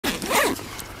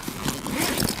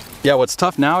Yeah, what's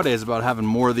tough nowadays about having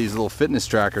more of these little fitness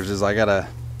trackers is I gotta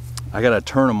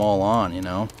turn them all on, you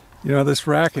know? You know, this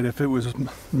racket, if it was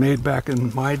made back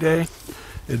in my day,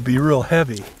 it'd be real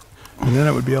heavy. And then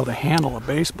it would be able to handle a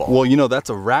baseball. Well, you know,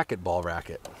 that's a racquetball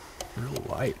racket. Real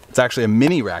light. It's actually a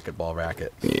mini racquetball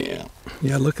racket. Yeah.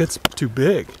 Yeah, look, it's too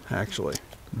big, actually.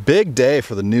 Big day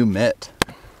for the new mitt.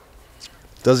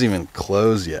 Doesn't even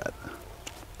close yet.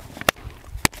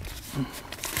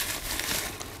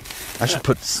 I should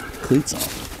put cleats on.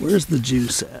 Where's the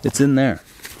juice at? It's in there.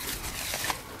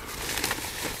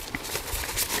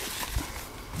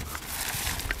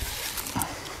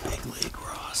 Big league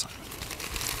rosin.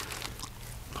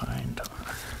 Pine tar.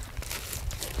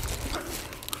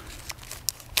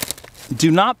 Do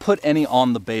not put any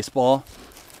on the baseball.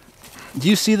 Do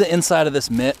you see the inside of this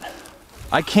mitt?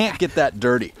 I can't get that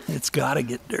dirty. It's gotta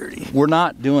get dirty. We're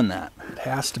not doing that. It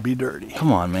has to be dirty.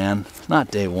 Come on, man. It's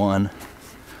not day one.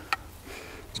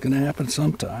 It's gonna happen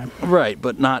sometime. Right,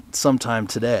 but not sometime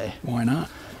today. Why not?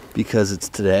 Because it's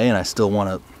today and I still want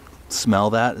to smell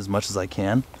that as much as I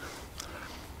can.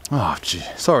 Oh, gee.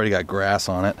 It's already got grass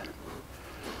on it.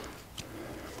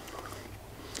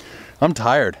 I'm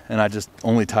tired and I just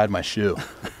only tied my shoe.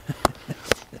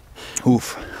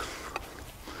 Oof.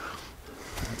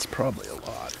 That's probably a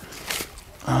lot.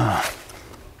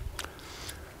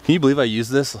 Can you believe I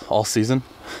used this all season?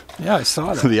 Yeah, I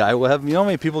saw that. The iWeb. You know how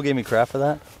many people gave me crap for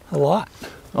that? A lot.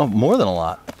 Oh, more than a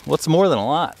lot. What's more than a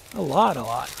lot? A lot.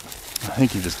 I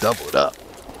think you just double it up.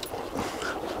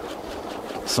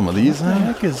 Some of these. What the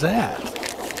heck is that?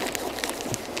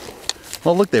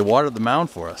 Well, look, they watered the mound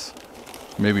for us.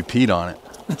 Maybe peed on it.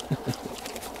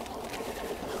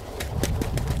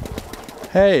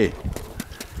 Hey,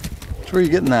 where are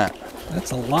you getting that?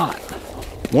 That's a lot.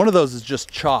 One of those is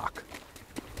just chalk.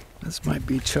 This might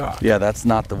be chalk. Yeah, that's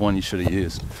not the one you should have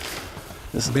used.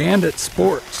 This is, Bandit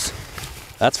Sports.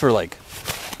 that's for like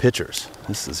pitchers.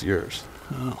 This is yours.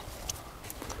 Oh.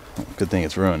 Good thing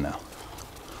it's ruined now.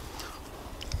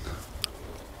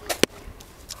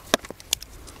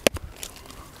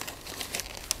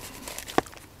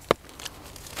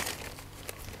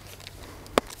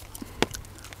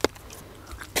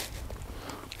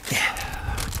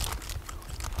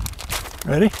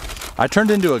 Ready? I turned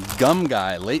into a gum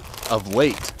guy late. Oh.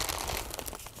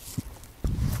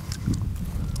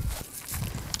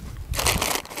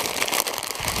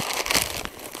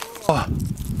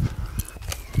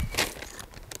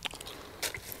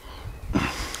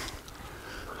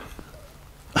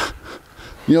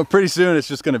 You know, pretty soon it's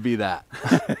just going to be that.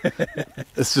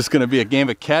 It's just going to be a game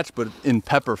of catch, but in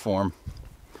pepper form.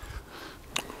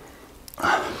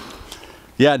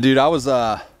 Yeah, dude, I was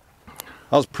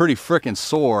pretty freaking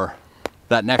sore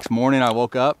that next morning. I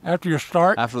woke up After your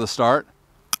start? after the start.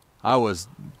 I was,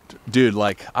 dude,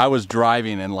 like I was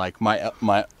driving and like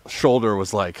my shoulder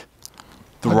was like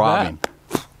throbbing.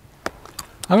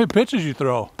 How many pitches you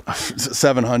throw?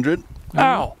 700.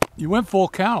 Ow! You went full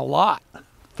count a lot.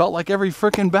 Felt like every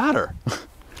freaking batter.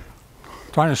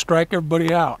 Trying to strike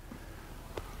everybody out.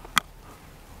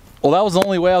 Well, that was the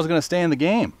only way I was going to stay in the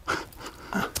game.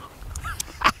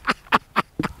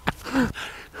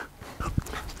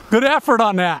 Good effort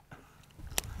on that.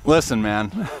 Listen,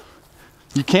 man,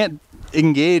 you can't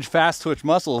engage fast twitch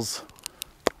muscles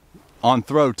on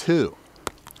throw 2.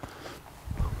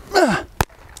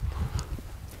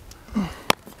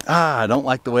 I don't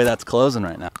like the way that's closing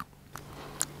right now.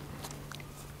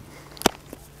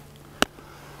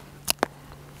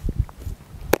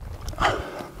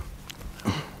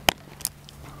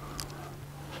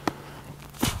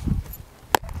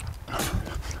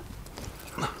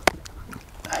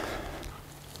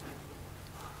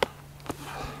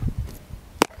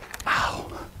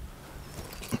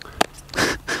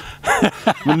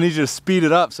 I'm gonna need you to speed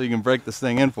it up so you can break this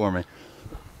thing in for me.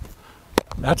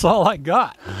 That's all I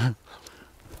got.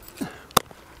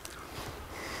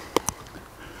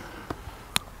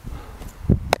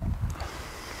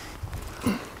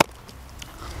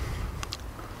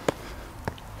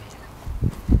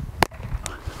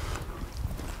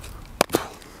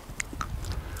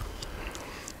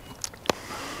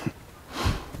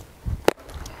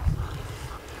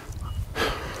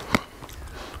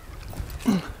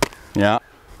 Yeah.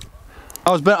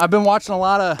 I've been watching a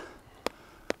lot of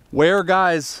where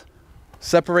guys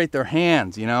separate their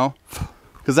hands, you know?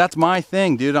 Because that's my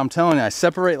thing, dude. I'm telling you, I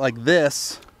separate like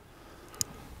this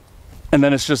and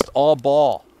then it's just all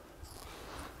ball.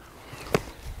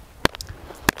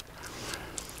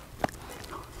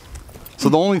 So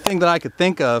the only thing that I could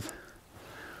think of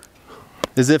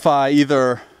is if I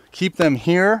either keep them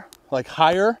here, like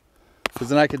higher, because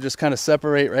then I could just kind of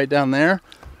separate right down there,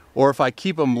 or if I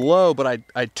keep them low, but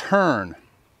I turn,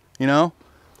 you know,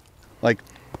 like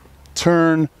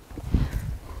turn.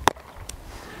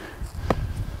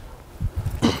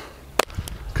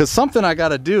 Because something I got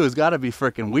to do has got to be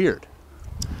freaking weird.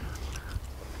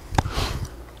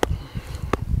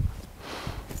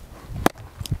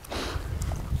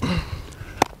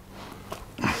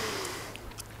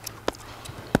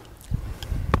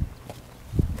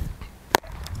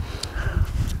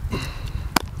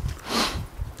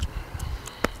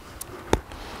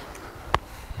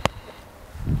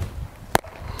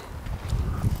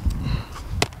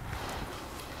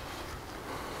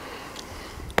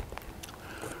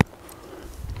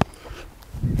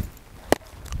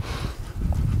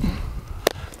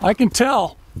 I can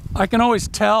tell. I can always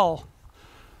tell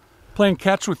playing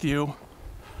catch with you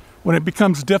when it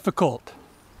becomes difficult.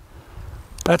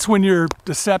 That's when your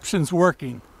deception's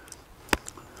working.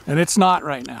 And it's not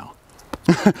right now.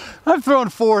 I've thrown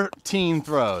 14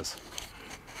 throws.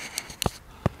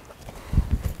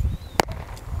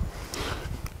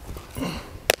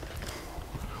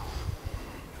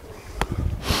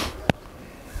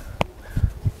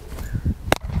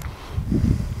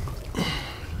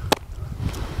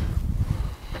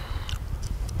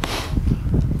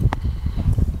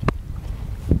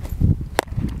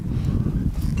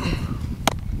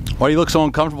 Why do you look so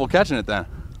uncomfortable catching it then?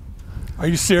 Are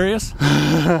you serious?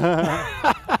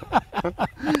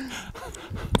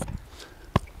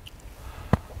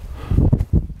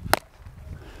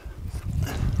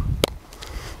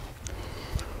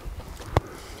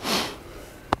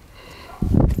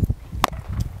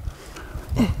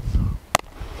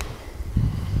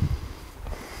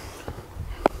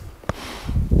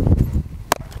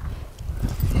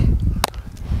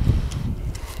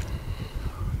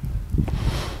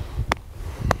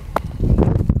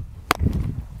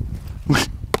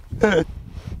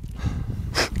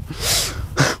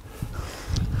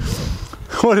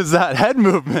 What is that head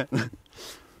movement?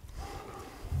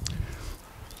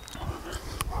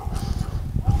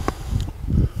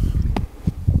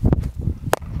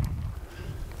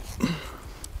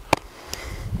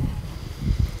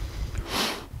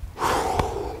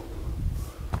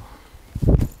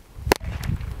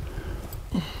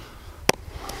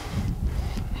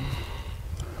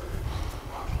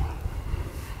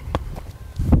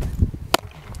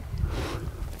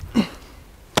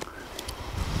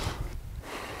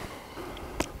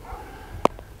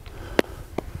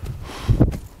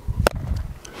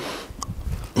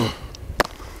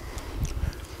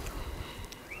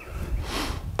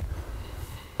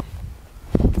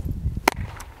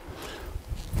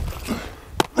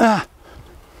 Ah.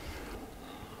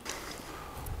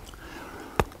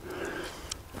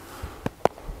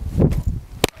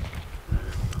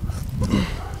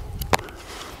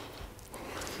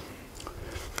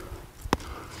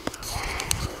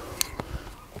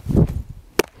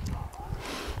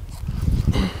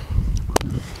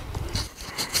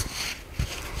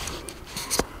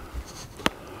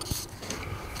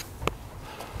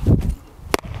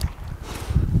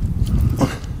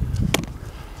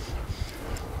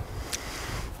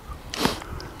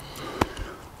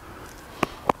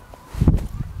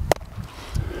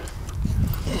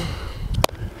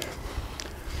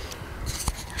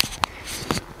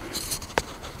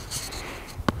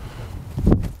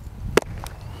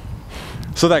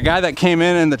 So that guy that came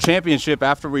in the championship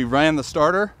after we ran the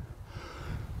starter,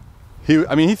 he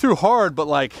threw hard, but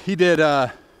like he did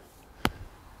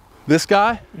this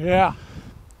guy. Yeah.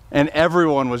 And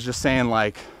everyone was just saying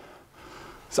like,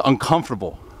 it's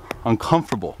uncomfortable,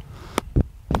 uncomfortable.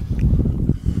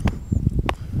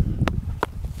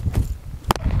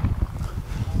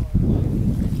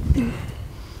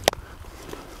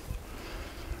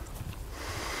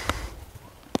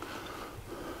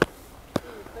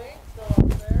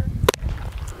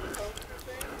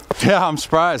 Yeah, I'm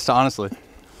surprised, honestly.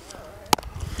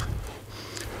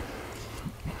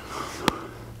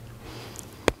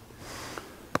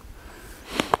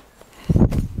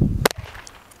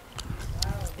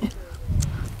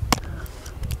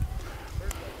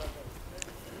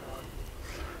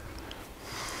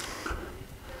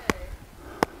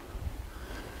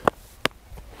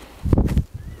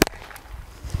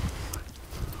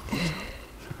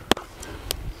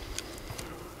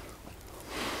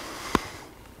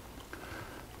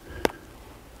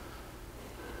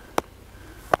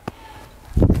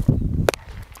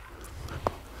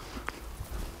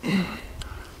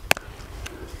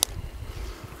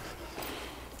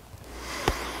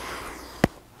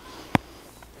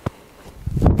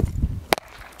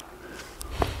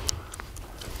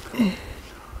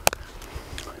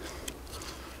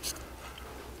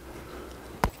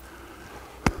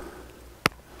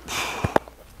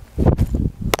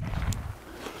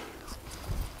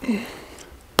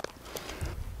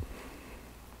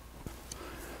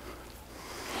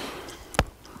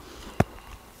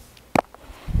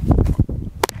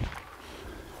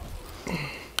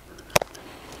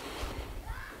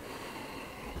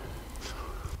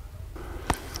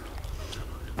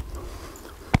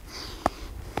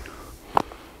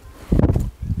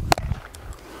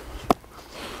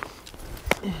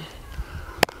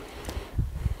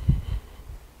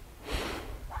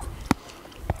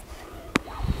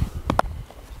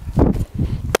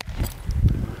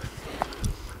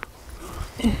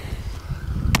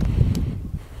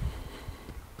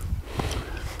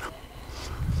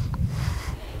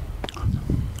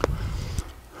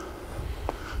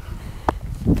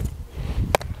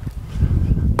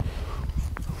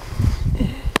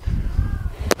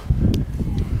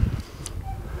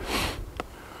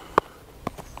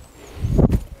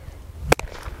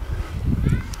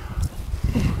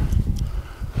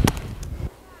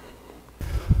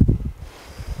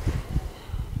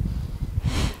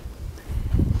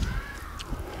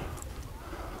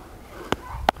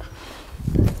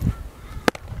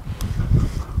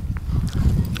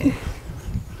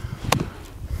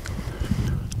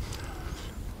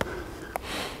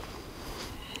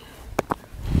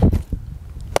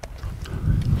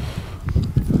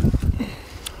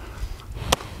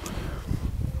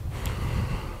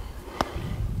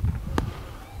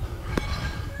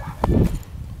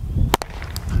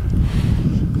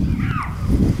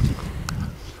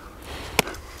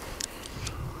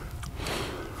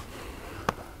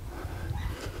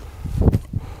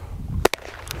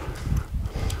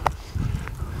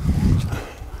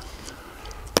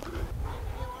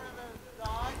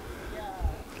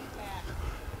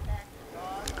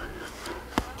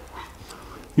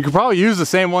 You could probably use the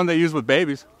same one they use with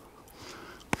babies.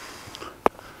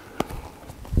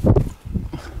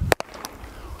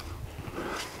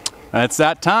 It's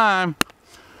that time.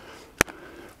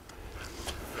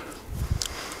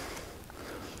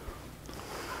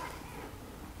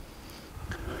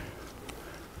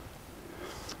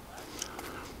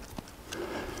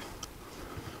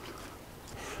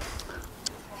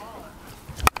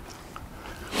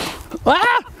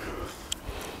 Ah!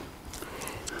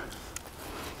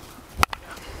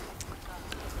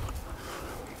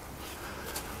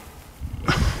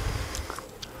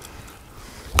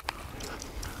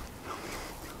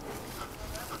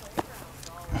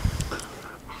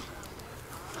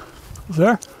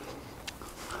 There?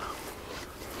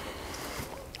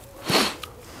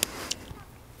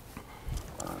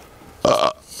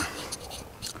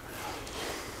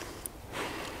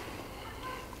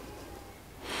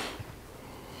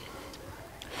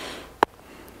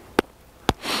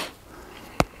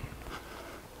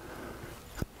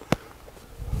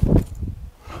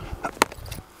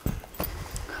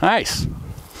 Nice.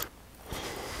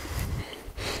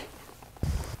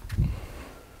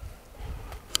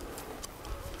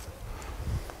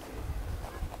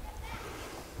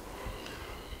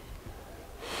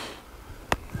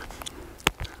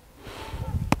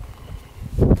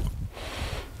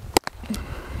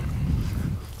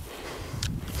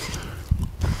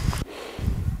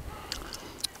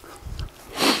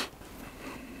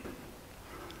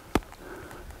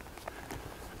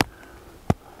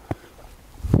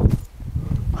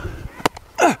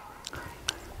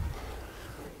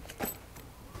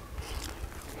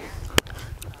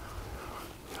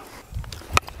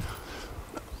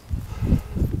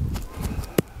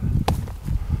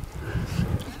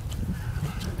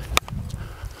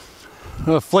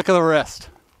 A flick of the wrist.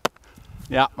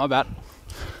 Yeah, my bad.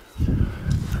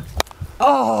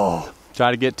 Oh,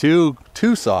 try to get too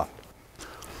soft.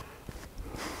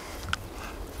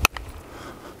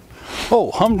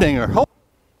 Oh, humdinger. Oh.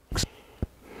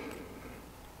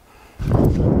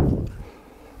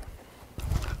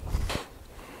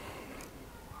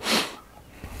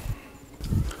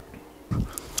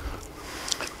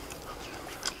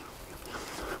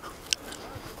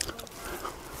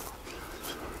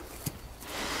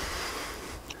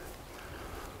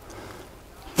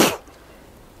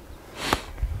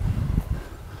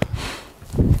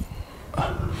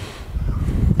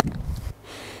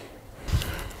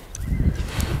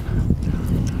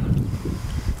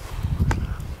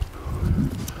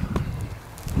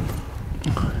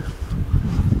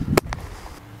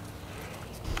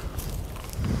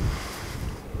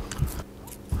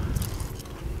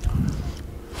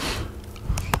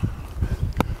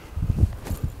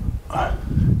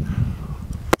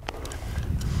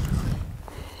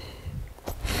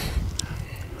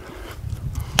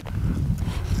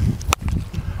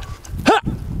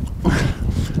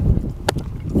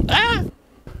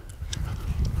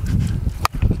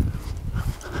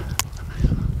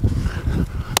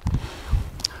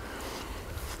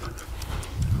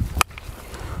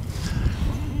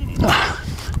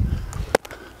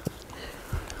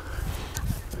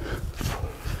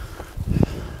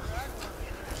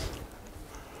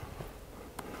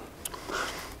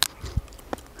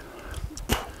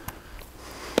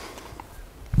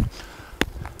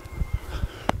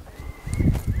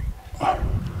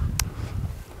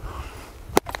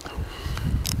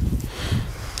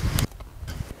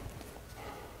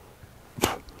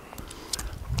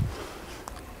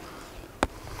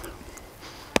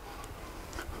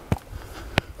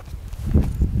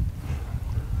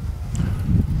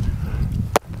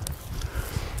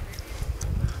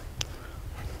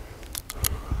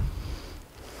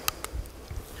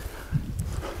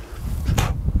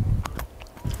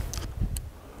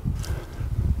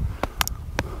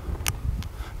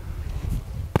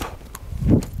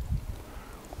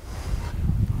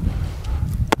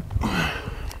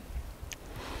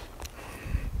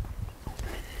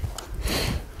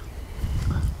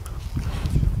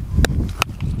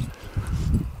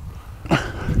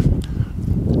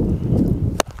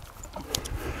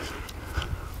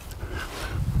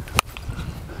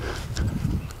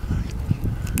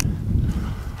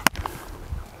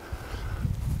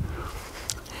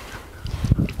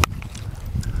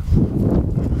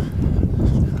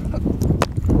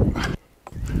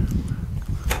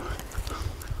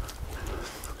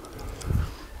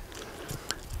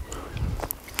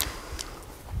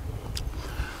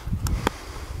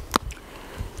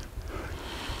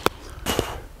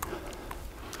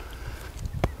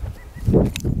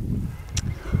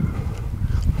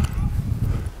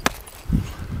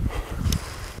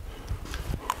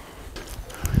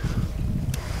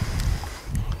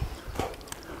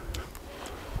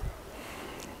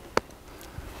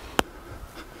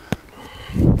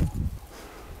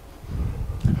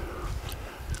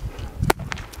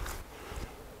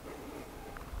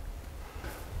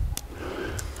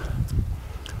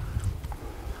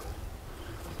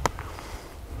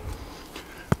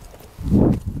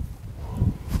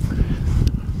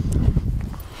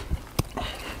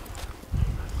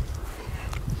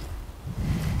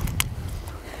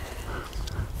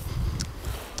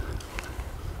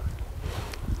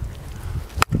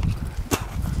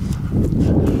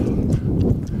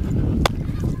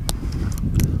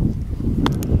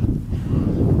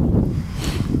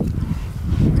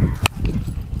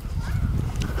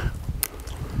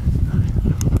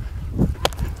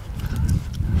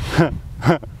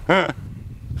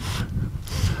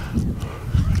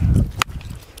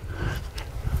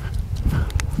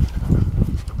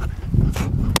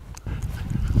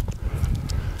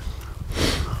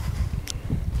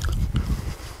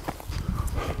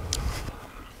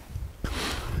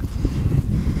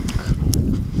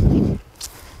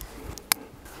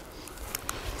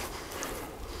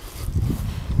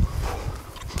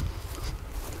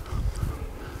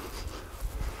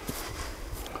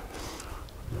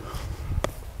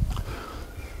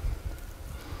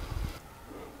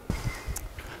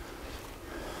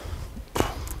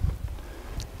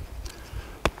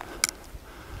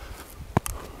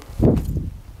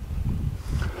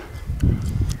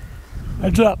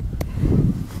 Heads up.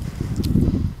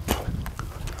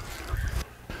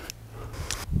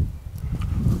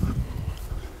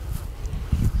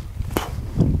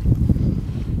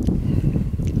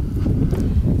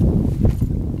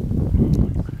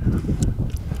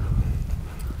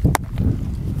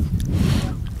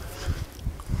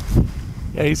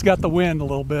 Yeah, he's got the wind a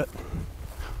little bit.